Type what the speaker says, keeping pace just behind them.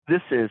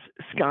This is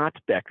Scott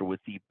Becker with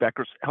the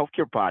Becker's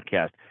Healthcare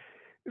Podcast.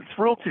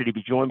 Thrilled today to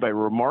be joined by a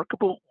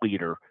remarkable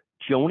leader,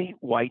 Joni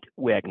White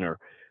Wagner.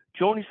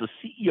 Joni's the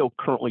CEO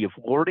currently of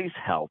Lourdes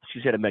Health.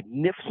 She's had a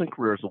magnificent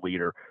career as a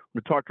leader.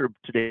 We're going to talk to her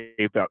today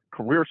about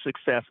career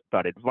success,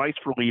 about advice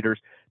for leaders,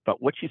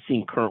 about what she's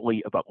seeing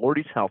currently, about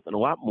Lourdes Health, and a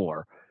lot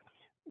more.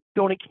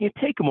 Joni, can you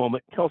take a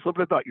moment, tell us a little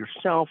bit about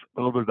yourself,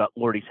 a little bit about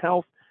Lourdes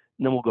Health,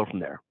 and then we'll go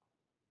from there.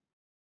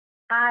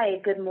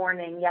 Hi, good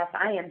morning. Yes,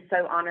 I am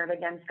so honored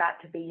again, Scott,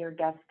 to be your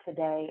guest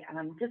today.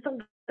 Just a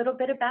little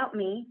bit about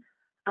me.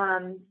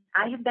 I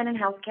have been in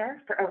healthcare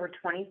for over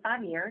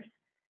 25 years.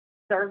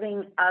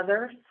 Serving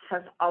others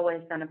has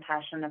always been a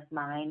passion of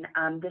mine.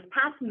 This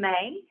past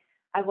May,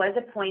 I was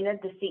appointed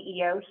the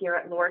CEO here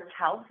at Lourdes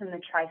Health in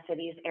the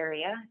Tri-Cities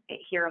area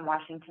here in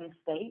Washington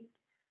State.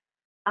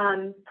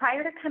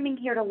 Prior to coming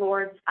here to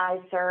Lourdes, I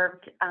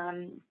served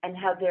and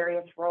held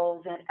various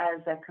roles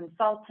as a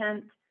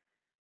consultant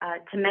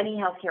to many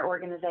healthcare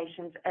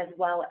organizations, as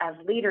well as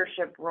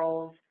leadership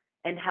roles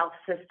in health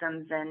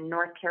systems in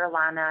North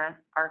Carolina,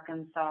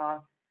 Arkansas,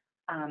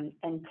 and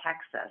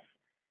Texas.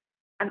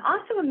 I'm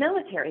also a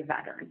military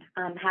veteran,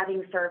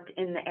 having served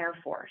in the Air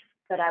Force,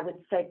 but I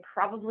would say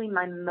probably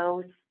my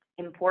most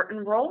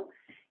important role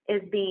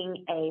is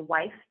being a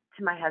wife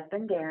to my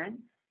husband, Darren,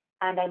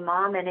 and a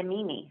mom and a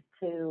Mimi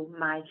to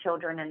my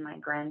children and my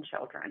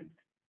grandchildren.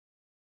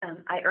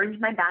 I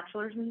earned my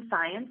bachelor's in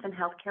science and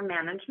healthcare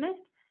management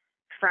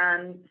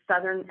from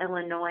Southern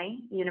Illinois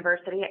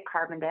University at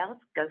Carbondale,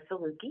 go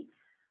Saluki,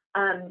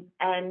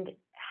 and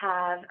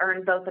have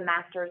earned both a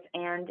master's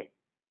and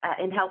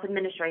in health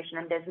administration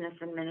and business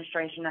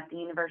administration at the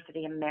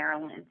University of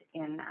Maryland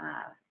in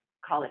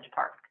College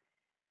Park.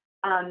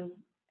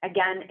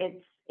 Again,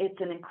 it's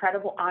an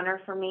incredible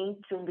honor for me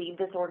to lead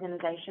this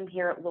organization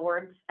here at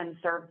Lourdes and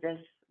serve this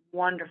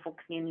wonderful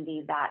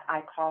community that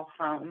I call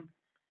home.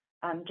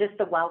 Just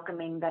the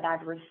welcoming that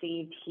I've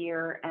received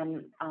here,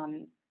 and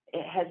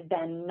it has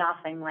been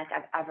nothing like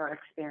I've ever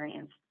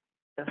experienced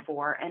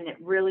before, and it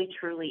really,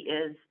 truly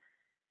is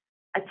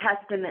a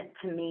testament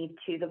to me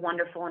to the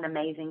wonderful and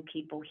amazing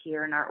people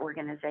here in our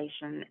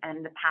organization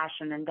and the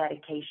passion and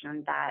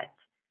dedication that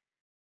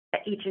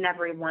each and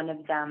every one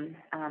of them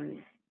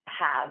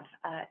have.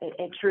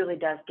 It truly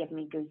does give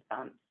me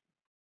goosebumps.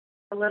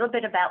 A little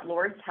bit about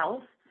Lourdes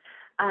Health.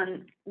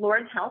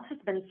 Lourdes Health has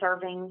been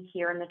serving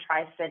here in the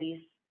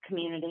Tri-Cities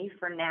community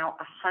for now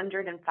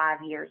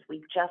 105 years. We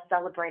just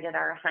celebrated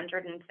our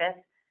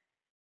 105th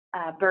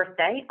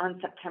birthday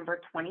on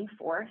September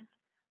 24th.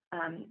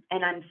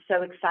 And I'm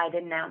so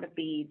excited now to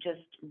be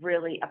just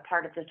really a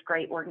part of this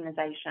great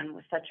organization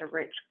with such a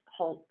rich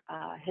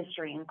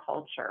history and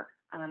culture.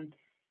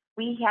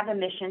 We have a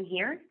mission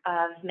here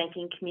of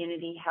making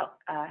community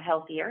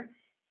healthier.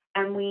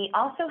 And we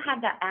also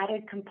have the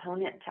added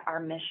component to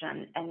our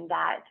mission, and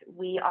that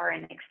we are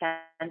an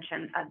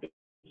extension of the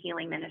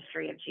healing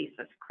ministry of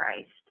Jesus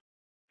Christ.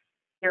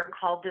 We're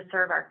called to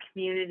serve our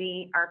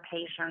community, our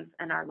patients,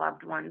 and our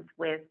loved ones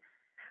with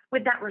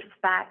that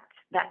respect,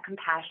 that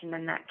compassion,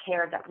 and that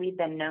care that we've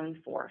been known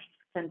for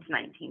since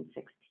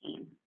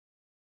 1916.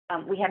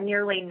 We have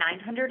nearly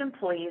 900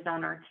 employees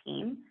on our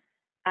team,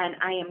 and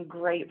I am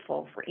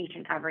grateful for each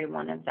and every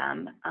one of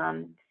them.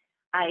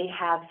 I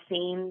have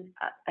seen,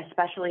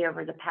 especially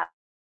over the past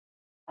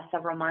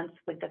several months,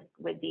 with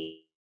the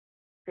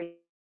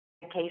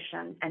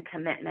dedication and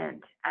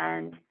commitment,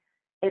 and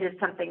it is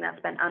something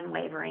that's been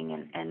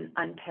unwavering and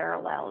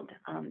unparalleled.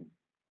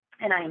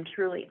 And I am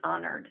truly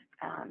honored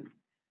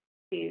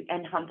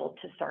and humbled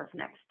to serve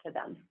next to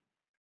them.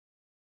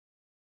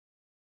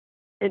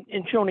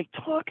 And Joni,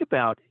 talk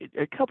about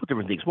a couple of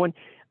different things. One,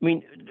 I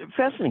mean,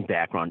 fascinating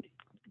background,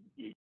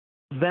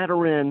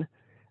 veteran,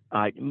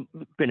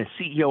 been a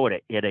CEO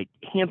at a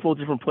handful of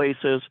different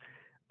places,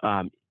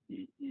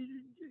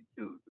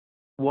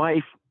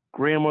 wife,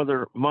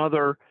 grandmother,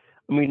 mother.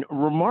 I mean,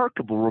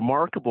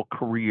 remarkable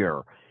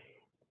career.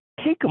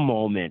 Take a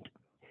moment.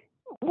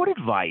 What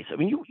advice? I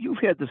mean, you've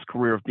had this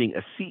career of being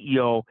a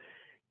CEO,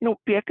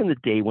 back in the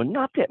day when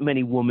not that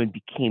many women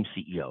became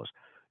CEOs.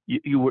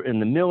 You were in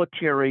the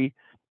military.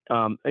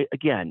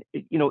 Again,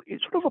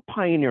 it's sort of a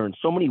pioneer in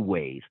so many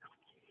ways.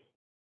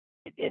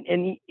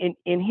 And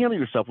handle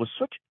yourself with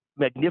such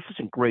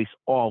magnificent grace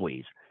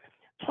always.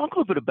 Talk a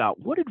little bit about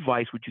what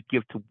advice would you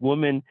give to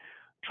women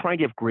trying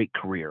to have great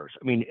careers?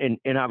 I mean,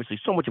 and obviously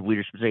so much of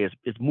leadership today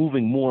is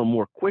moving more and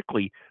more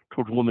quickly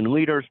towards women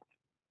leaders.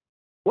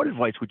 What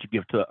advice would you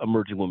give to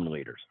emerging women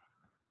leaders?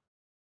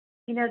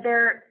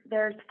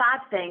 There's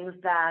 5 things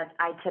that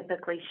I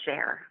typically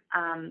share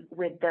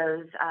with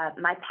those.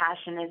 My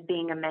passion is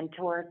being a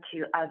mentor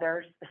to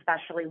others,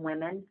 especially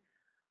women.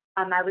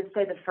 I would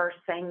say the first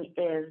thing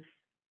is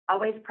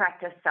always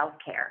practice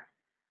self-care.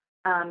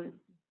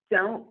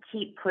 Don't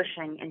keep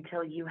pushing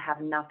until you have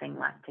nothing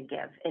left to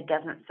give. It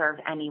doesn't serve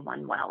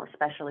anyone well,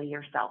 especially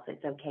yourself.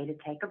 It's okay to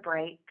take a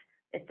break.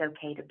 It's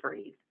okay to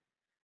breathe.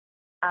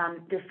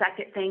 The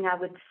second thing I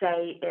would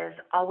say is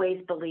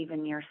always believe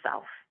in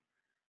yourself.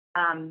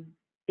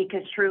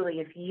 Because truly,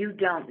 if you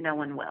don't, no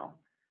one will.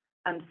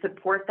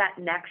 support that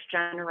next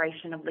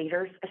generation of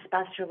leaders,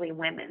 especially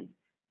women.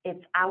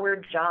 It's our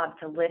job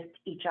to lift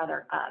each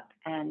other up.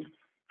 And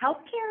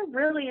healthcare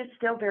really is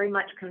still very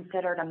much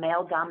considered a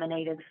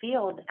male-dominated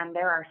field, and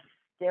there are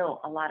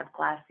still a lot of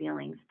glass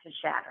ceilings to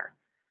shatter.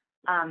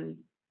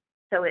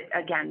 So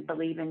again,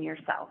 believe in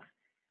yourself.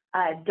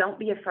 Don't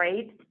be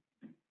afraid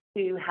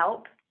to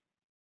help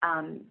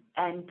and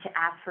to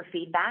ask for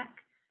feedback,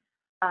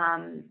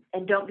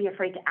 and don't be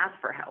afraid to ask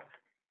for help.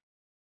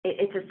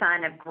 It's a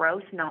sign of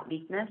growth, not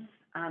weakness.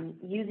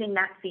 Using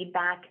that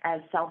feedback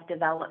as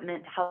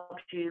self-development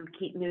helps you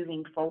keep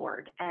moving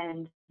forward.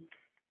 And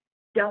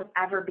don't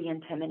ever be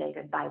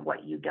intimidated by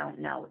what you don't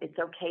know. It's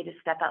okay to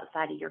step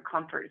outside of your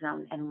comfort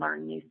zone and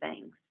learn new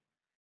things.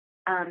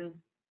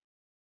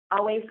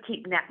 Always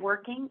keep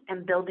networking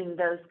and building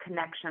those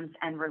connections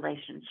and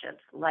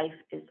relationships. Life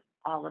is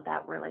all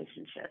about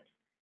relationships.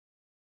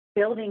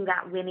 Building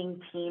that winning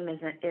team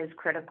is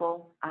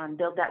critical.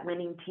 Build that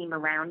winning team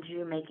around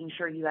you, making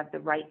sure you have the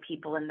right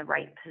people in the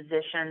right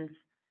positions,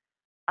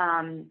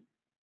 and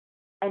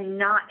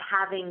not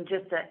having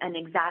just an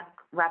exact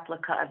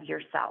replica of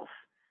yourself.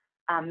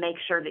 Make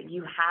sure that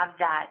you have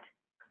that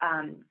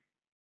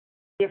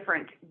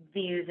different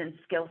views and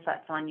skill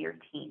sets on your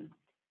team.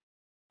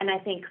 And I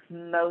think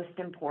most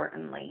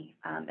importantly,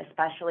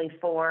 especially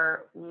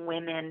for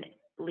women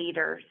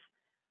leaders,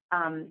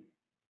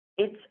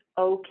 it's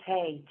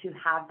okay to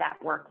have that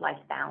work-life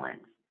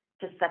balance,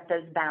 to set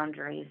those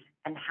boundaries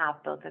and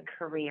have both a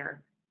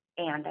career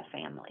and a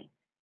family.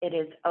 It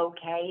is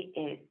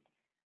okay.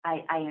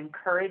 I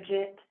encourage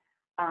it,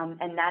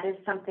 and that is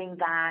something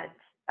that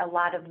a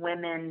lot of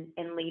women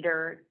in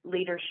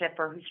leadership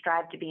or who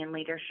strive to be in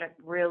leadership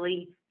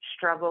really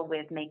struggle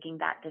with making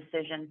that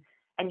decision.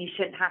 And you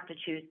shouldn't have to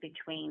choose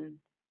between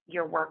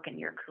your work and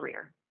your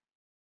career.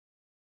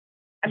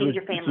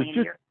 Your family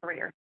and your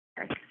career.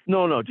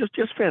 No,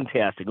 just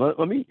fantastic.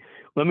 Let me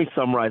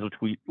summarize,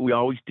 which we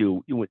always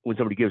do when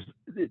somebody gives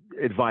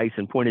advice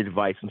and pointed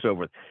advice and so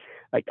forth.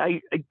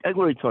 I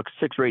literally took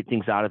 6 or 8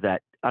 things out of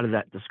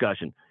that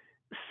discussion.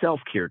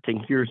 Self-care,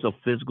 taking care of yourself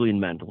physically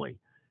and mentally.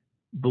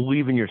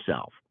 Believe in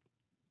yourself.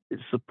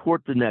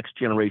 Support the next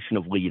generation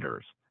of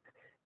leaders.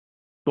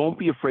 Don't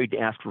be afraid to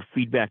ask for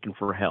feedback and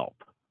for help.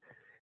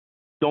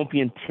 Don't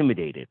be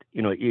intimidated.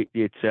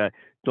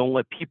 Don't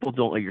let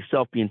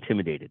yourself be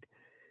intimidated.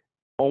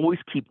 Always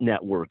keep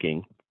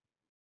networking,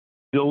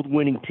 build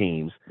winning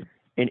teams,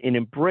 and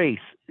embrace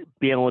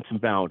balance and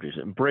boundaries.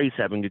 Embrace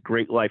having a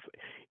great life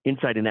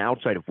inside and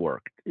outside of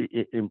work.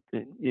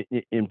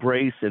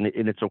 Embrace, and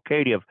it's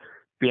okay to have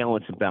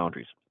balance and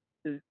boundaries.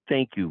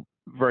 Thank you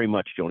very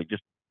much, Joni.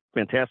 Just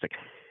fantastic.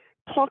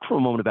 Talk for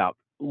a moment about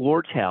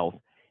Lourdes Health,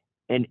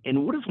 and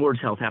what does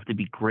Lourdes Health have to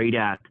be great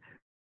at?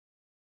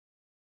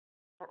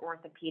 For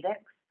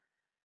orthopedics.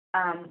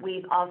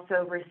 We've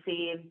also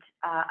received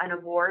an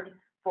award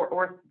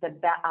for the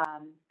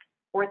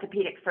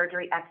Orthopedic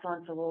Surgery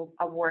Excellence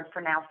Award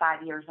for now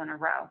 5 years in a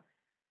row.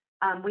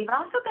 We've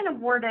also been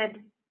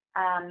awarded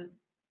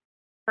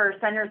for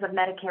Centers of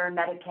Medicare and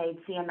Medicaid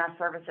CMS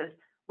services.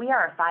 We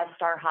are a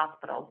 5-star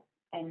hospital,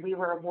 and we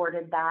were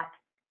awarded that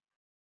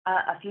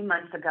a few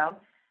months ago.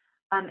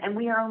 And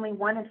we are only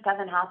one of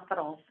 7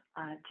 hospitals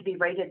to be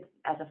rated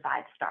as a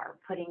 5-star,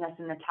 putting us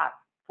in the top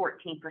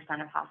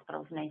 14% of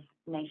hospitals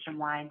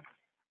nationwide.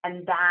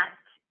 And that,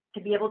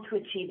 to be able to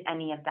achieve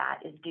any of that,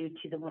 is due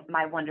to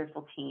my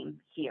wonderful team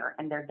here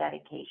and their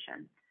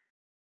dedication.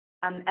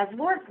 As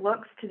Lourdes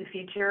looks to the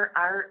future,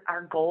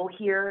 our goal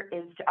here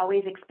is to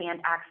always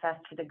expand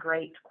access to the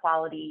great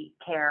quality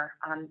care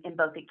in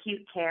both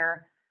acute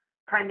care,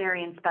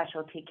 primary and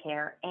specialty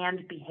care, and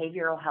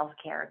behavioral health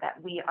care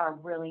that we are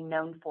really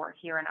known for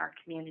here in our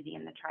community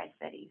in the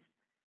Tri-Cities.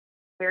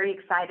 Very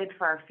excited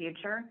for our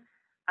future.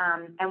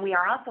 And we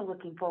are also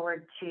looking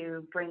forward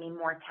to bringing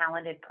more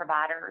talented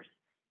providers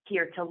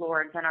here to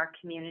Lourdes and our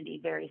community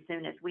very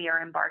soon, as we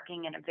are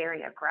embarking in a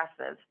very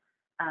aggressive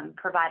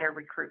provider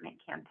recruitment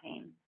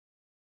campaign.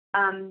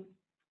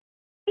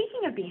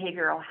 Speaking of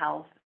behavioral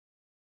health,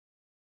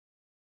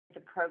 it's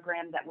a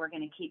program that we're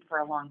going to keep for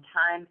a long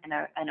time, and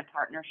a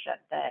partnership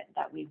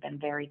that we've been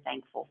very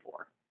thankful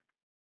for.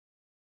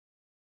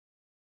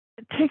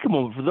 Take a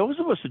moment. For those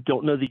of us who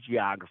don't know the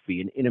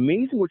geography, and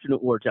amazing what you know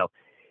at Lourdes Health,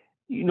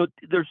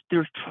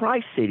 there's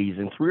Tri-Cities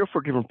in 3 or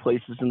 4 different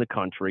places in the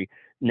country,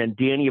 and then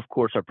Danny, of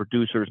course, our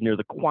producer, is near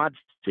the Quad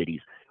Cities.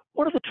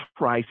 What are the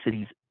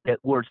Tri-Cities that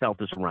Lourdes Health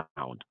is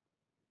around?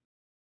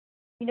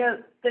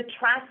 The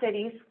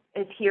Tri-Cities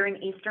is here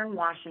in Eastern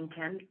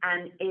Washington,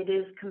 and it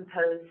is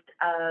composed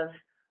of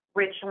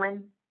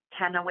Richland,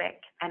 Kennewick,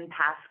 and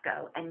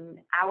Pasco. And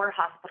our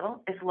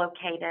hospital is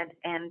located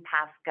in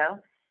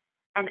Pasco,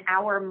 and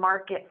our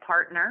market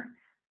partner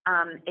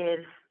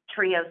is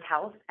Trios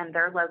Health, and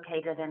they're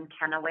located in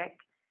Kennewick.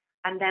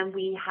 And then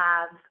we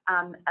have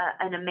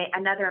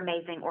another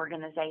amazing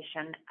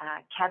organization,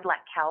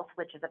 Kedleck Health,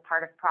 which is a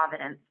part of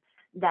Providence,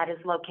 that is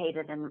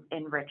located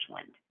in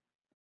Richland.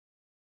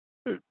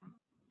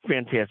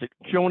 Fantastic.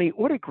 Joni,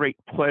 what a great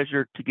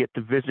pleasure to get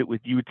to visit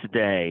with you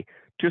today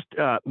Just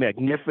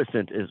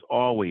magnificent as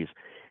always.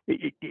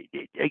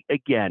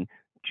 Again,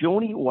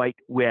 Joni White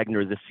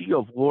Wagner, the CEO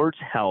of Lord's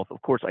Health.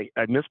 Of course,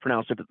 I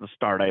mispronounced it at the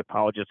start. I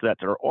apologize for that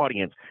to our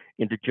audience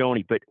and to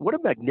Joni, but what a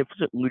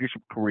magnificent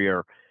leadership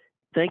career.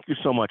 Thank you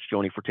so much,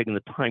 Joni, for taking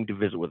the time to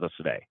visit with us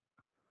today.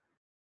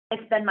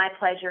 It's been my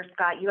pleasure,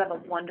 Scott. You have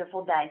a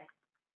wonderful day.